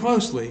 hear me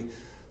closely,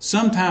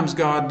 sometimes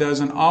God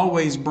doesn't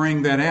always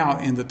bring that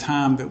out in the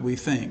time that we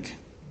think.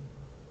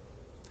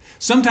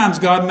 Sometimes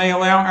God may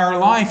allow our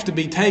life to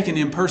be taken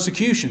in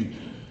persecution,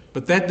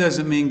 but that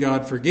doesn't mean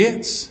God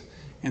forgets,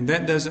 and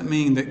that doesn't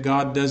mean that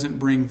God doesn't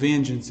bring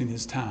vengeance in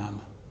His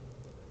time.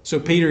 So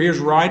Peter here's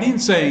writing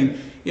saying,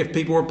 if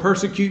people are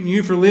persecuting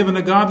you for living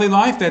a godly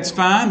life, that's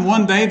fine.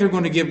 One day they're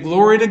going to give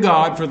glory to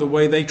God for the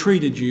way they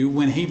treated you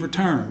when He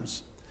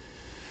returns.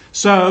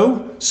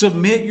 So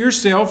submit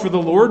yourself for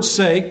the Lord's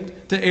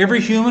sake to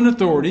every human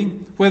authority,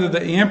 whether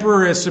the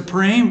emperor is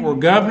supreme or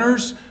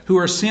governors who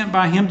are sent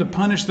by him to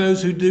punish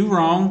those who do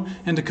wrong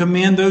and to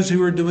commend those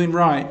who are doing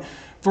right.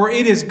 For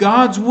it is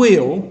God's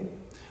will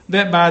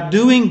that by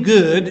doing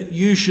good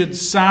you should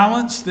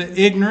silence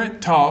the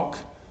ignorant talk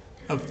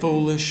of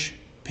foolish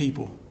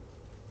people.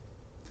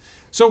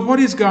 So what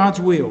is God's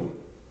will?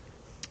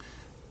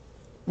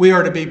 We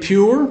are to be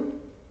pure.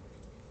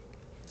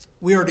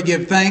 We are to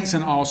give thanks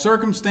in all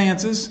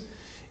circumstances.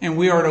 And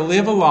we are to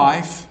live a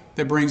life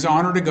that brings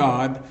honor to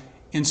God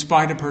in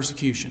spite of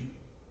persecution.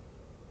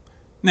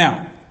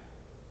 Now,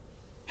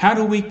 how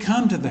do we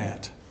come to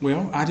that?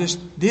 Well, I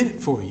just did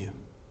it for you.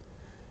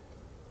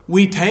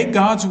 We take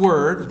God's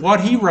Word,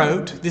 what He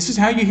wrote. This is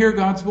how you hear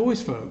God's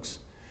voice, folks.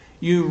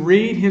 You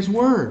read His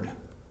Word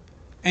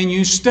and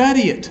you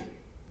study it.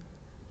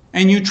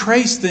 And you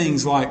trace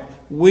things like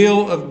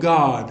will of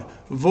God,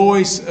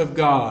 voice of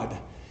God.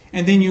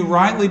 And then you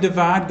rightly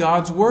divide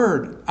God's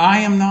Word.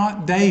 I am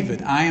not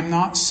David. I am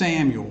not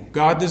Samuel.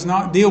 God does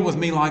not deal with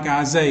me like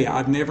Isaiah.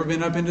 I've never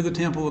been up into the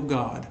temple of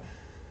God.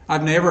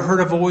 I've never heard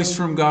a voice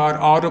from God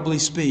audibly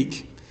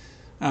speak.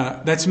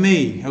 That's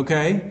me,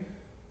 okay?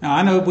 Now,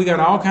 I know we got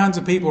all kinds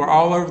of people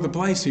all over the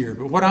place here.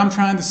 But what I'm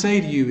trying to say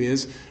to you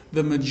is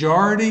the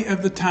majority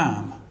of the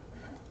time,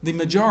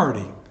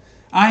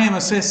 I am a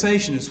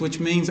cessationist, which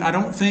means I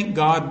don't think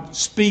God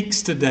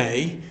speaks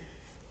today.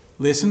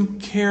 Listen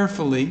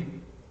carefully.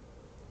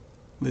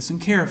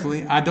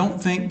 I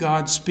don't think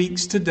God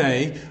speaks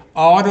today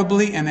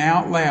audibly and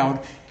out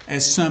loud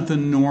as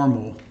something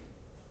normal.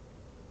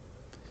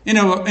 In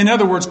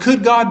other words,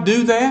 could God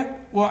do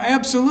that? Well,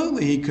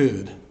 absolutely He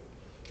could.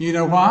 You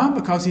know why?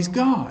 Because He's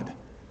God.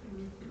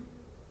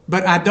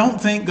 But I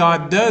don't think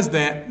God does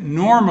that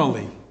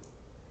normally.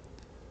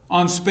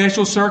 On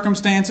special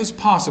circumstances,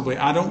 possibly.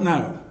 I don't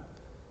know.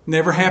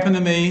 Never happened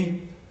to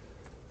me.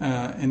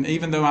 And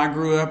even though I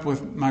grew up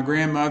with my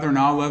grandmother and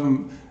all of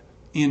them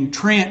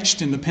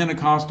entrenched in the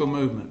Pentecostal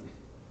movement.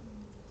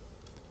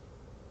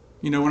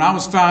 You know, when I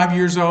was 5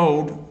 years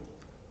old,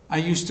 I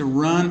used to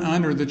run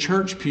under the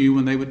church pew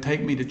when they would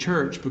take me to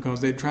church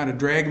because they'd try to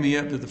drag me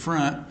up to the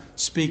front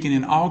speaking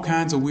in all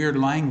kinds of weird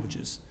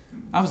languages.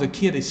 I was a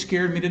kid. They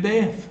scared me to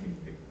death.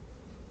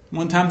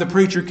 One time the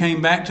preacher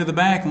came back to the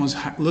back and was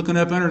looking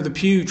up under the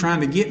pew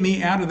trying to get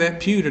me out of that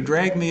pew to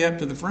drag me up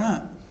to the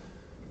front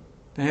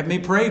to have me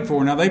prayed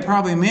for. Now, they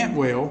probably meant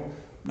well,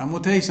 but I'm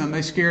going to tell you something.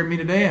 They scared me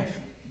to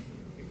death.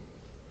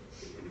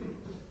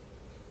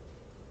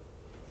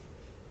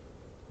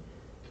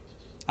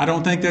 I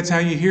don't think that's how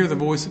you hear the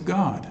voice of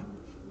God.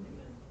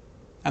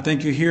 I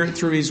think you hear it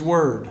through His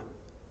Word.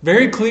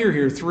 Very clear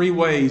here, 3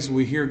 ways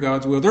we hear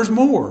God's will. There's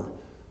more,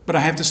 but I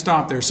have to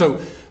stop there. So,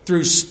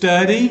 through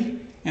study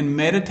and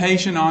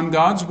meditation on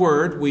God's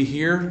Word, we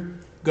hear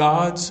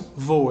God's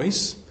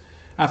voice.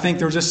 I think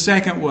there's a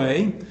second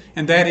way,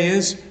 and that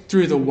is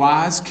through the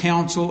wise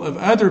counsel of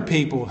other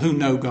people who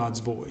know God's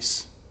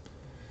voice.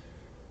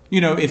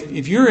 You know,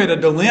 if you're at a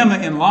dilemma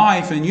in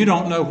life and you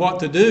don't know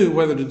what to do,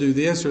 whether to do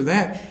this or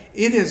that,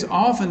 it is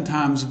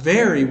oftentimes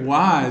very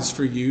wise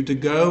for you to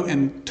go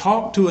and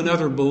talk to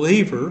another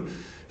believer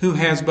who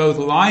has both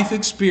life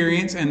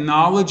experience and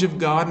knowledge of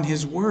God and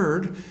His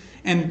Word,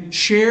 and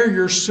share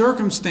your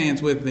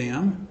circumstance with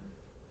them,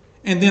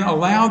 and then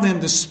allow them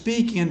to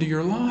speak into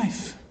your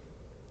life.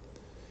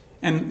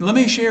 And let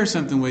me share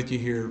something with you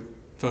here,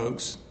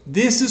 folks.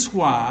 This is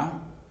why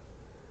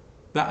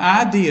the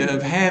idea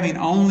of having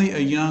only a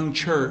young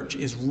church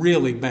is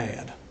really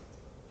bad.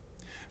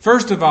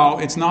 First of all,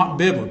 it's not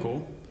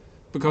biblical,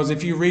 because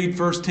if you read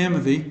 1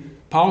 Timothy,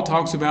 Paul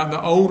talks about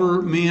the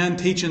older men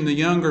teaching the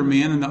younger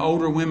men and the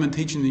older women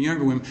teaching the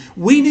younger women.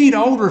 We need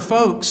older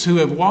folks who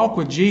have walked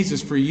with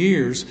Jesus for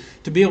years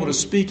to be able to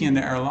speak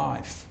into our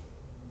life.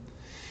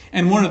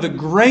 And one of the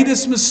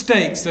greatest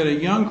mistakes that a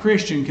young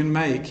Christian can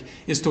make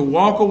is to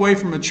walk away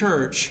from a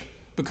church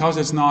because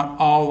it's not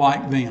all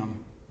like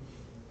them.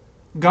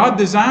 God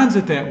designs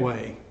it that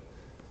way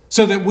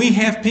so that we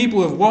have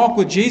people who have walked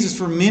with Jesus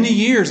for many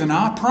years. And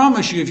I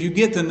promise you, if you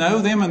get to know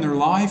them in their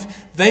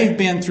life, they've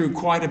been through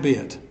quite a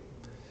bit.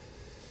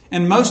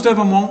 And most of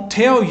them won't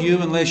tell you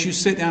unless you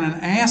sit down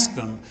and ask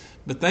them.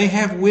 But they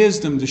have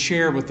wisdom to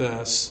share with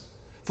us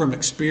from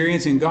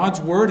experiencing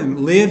God's Word and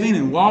living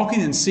and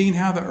walking and seeing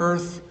how the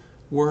earth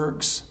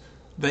works.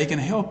 They can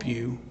help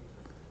you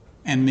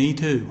and me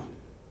too.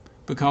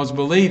 Because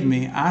believe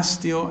me, I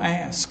still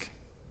ask.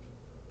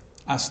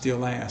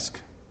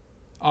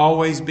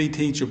 Always be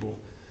teachable.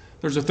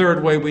 There's a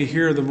third way we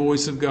hear the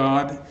voice of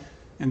God,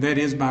 and that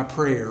is by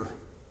prayer.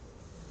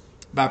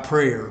 By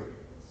prayer.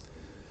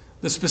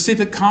 The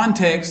specific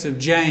context of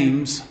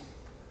James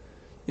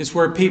is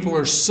where people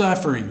are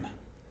suffering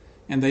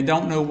and they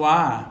don't know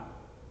why.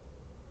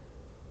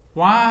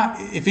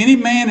 Why, if any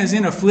man is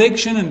in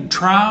affliction and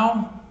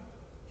trial,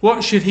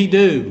 what should he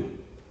do?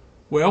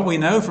 Well, we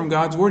know from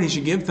God's Word he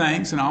should give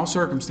thanks in all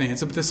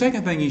circumstances. But the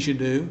second thing he should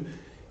do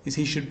is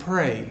he should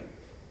pray.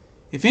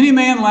 If any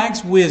man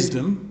lacks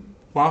wisdom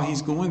while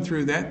he's going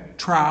through that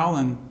trial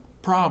and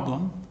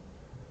problem,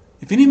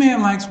 if any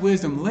man lacks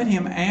wisdom, let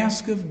him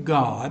ask of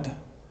God,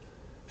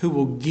 who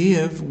will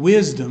give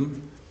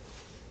wisdom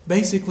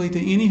basically to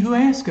any who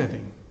ask of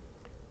him.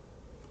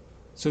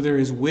 So there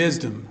is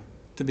wisdom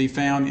to be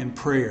found in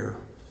prayer.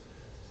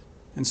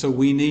 And so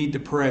we need to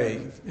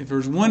pray. If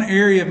there's one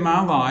area of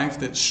my life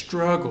that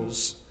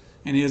struggles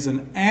and is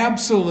an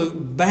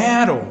absolute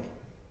battle,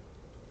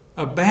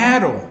 a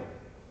battle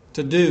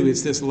to do,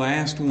 it's this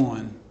last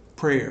one,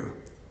 prayer.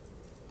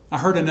 I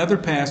heard another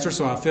pastor,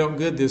 so I felt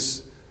good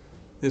this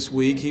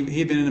week.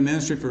 He'd been in the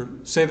ministry for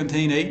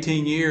 17,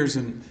 18 years,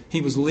 and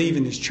he was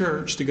leaving his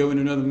church to go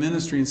into another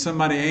ministry, and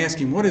somebody asked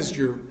him, what is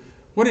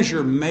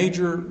your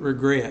major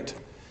regret?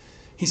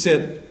 He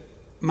said,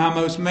 my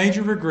most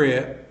major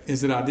regret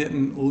is that I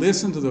didn't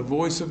listen to the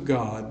voice of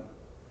God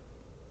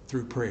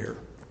through prayer.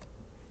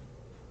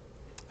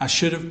 I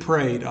should have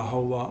prayed a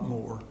whole lot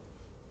more.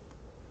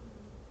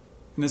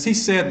 And as he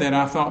said that,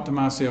 I thought to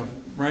myself,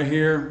 right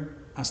here,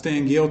 I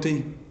stand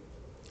guilty.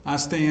 I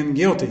stand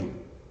guilty.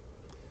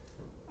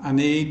 I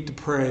need to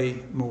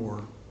pray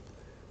more.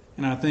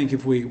 And I think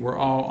if we were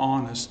all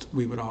honest,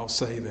 we would all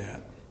say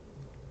that.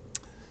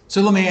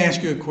 So let me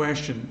ask you a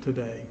question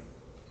today.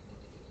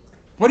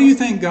 What do you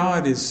think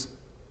God is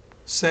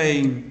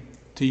saying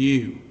to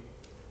you?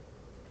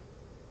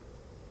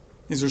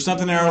 Is there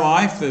something in our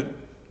life that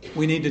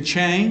we need to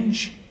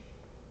change?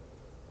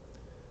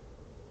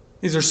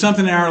 Is there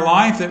something in our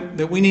life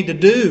that we need to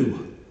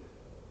do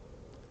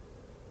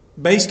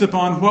based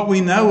upon what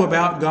we know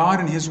about God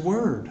and His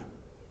Word?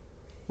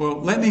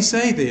 Well, let me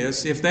say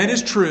this. If that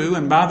is true,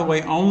 and by the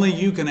way, only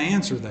you can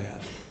answer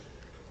that.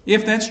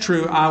 If that's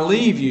true, I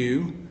leave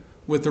you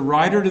with the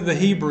writer to the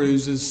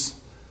Hebrews'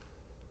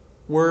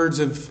 words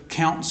of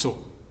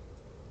counsel.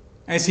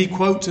 As he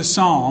quotes a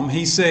psalm,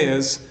 he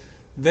says,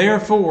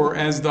 therefore,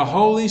 as the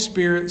Holy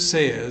Spirit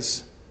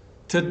says,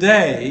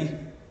 today,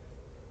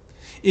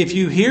 if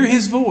you hear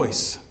His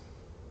voice,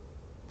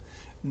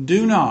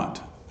 do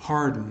not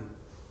harden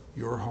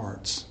your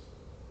hearts.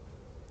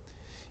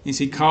 Is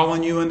He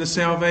calling you into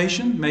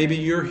salvation? Maybe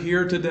you're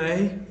here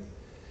today,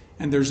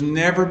 and there's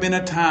never been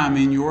a time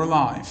in your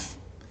life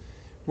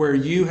where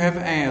you have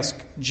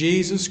asked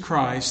Jesus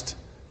Christ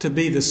to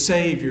be the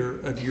Savior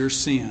of your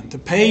sin, to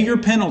pay your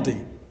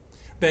penalty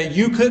that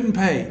you couldn't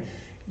pay.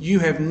 You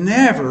have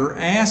never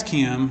asked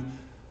Him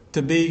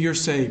to be your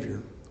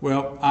Savior.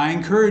 Well, I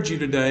encourage you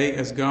today,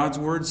 as God's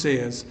Word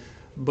says,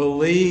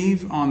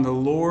 believe on the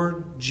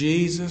Lord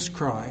Jesus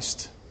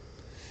Christ,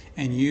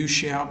 and you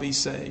shall be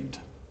saved.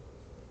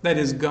 That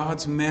is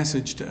God's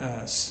message to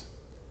us.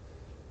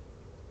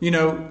 You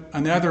know,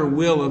 another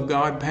will of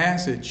God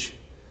passage,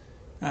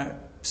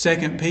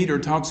 2 Peter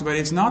talks about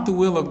it's not the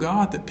will of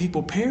God that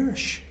people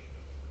perish.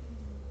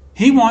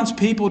 He wants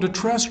people to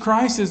trust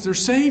Christ as their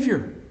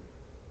Savior.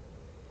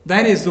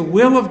 That is the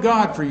will of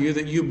God for you,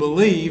 that you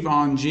believe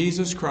on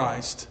Jesus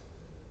Christ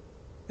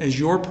as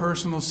your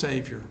personal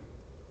Savior.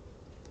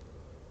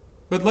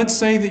 But let's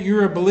say that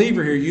you're a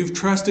believer here. You've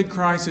trusted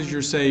Christ as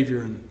your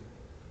Savior, and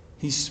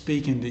He's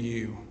speaking to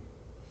you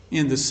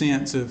in the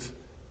sense of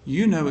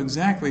you know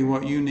exactly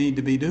what you need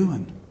to be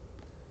doing.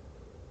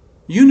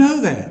 You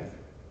know that.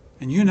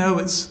 And you know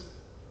it's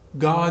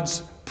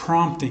God's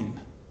prompting,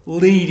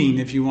 leading,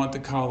 if you want to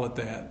call it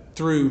that,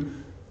 through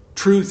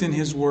truth in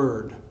His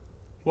Word.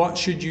 What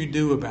should you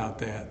do about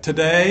that?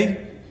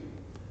 Today,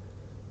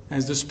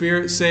 as the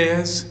Spirit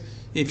says,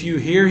 if you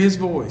hear His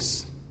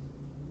voice,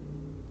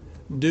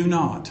 do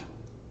not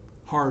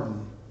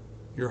harden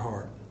your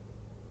heart.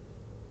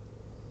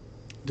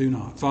 Do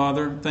not.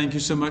 Father, thank you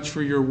so much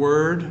for your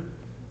Word.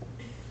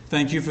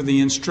 Thank you for the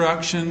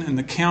instruction and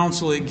the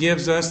counsel it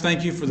gives us.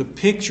 Thank you for the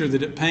picture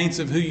that it paints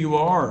of who you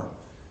are.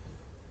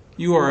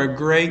 You are a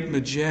great,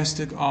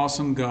 majestic,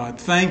 awesome God.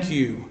 Thank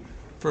you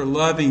for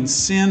loving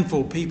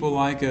sinful people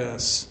like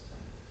us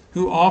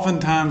who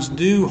oftentimes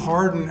do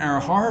harden our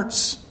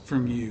hearts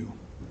from you.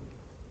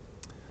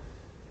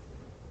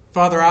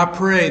 Father, I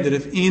pray that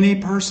if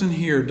any person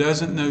here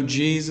doesn't know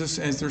Jesus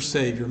as their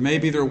Savior,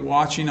 maybe they're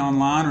watching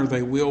online or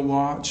they will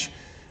watch,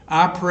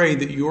 I pray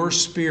that your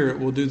Spirit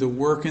will do the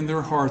work in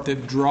their heart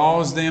that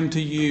draws them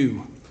to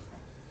you.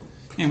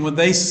 And when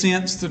they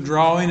sense the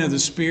drawing of the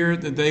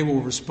Spirit, that they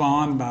will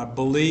respond by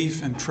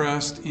belief and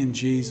trust in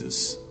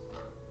Jesus.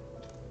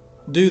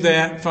 Do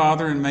that,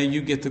 Father, and may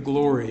you get the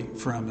glory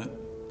from it.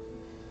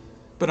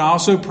 But I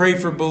also pray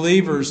for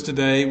believers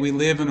today. We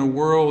live in a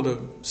world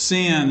of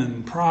sin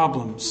and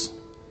problems.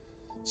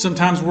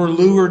 Sometimes we're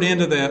lured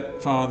into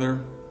that,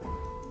 Father.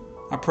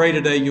 I pray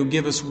today you'll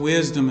give us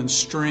wisdom and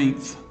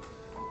strength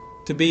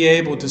to be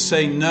able to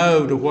say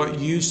no to what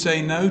you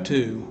say no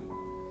to,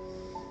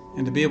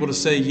 and to be able to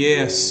say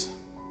yes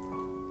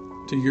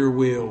to your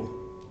will.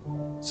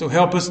 So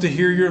help us to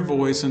hear your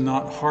voice and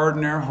not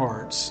harden our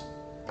hearts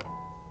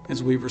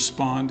as we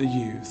respond to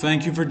you.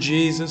 Thank you for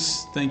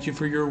Jesus. Thank you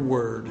for your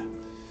word.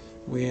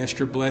 We ask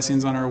your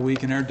blessings on our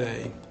week and our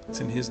day. It's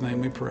in his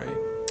name we pray.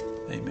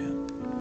 Amen.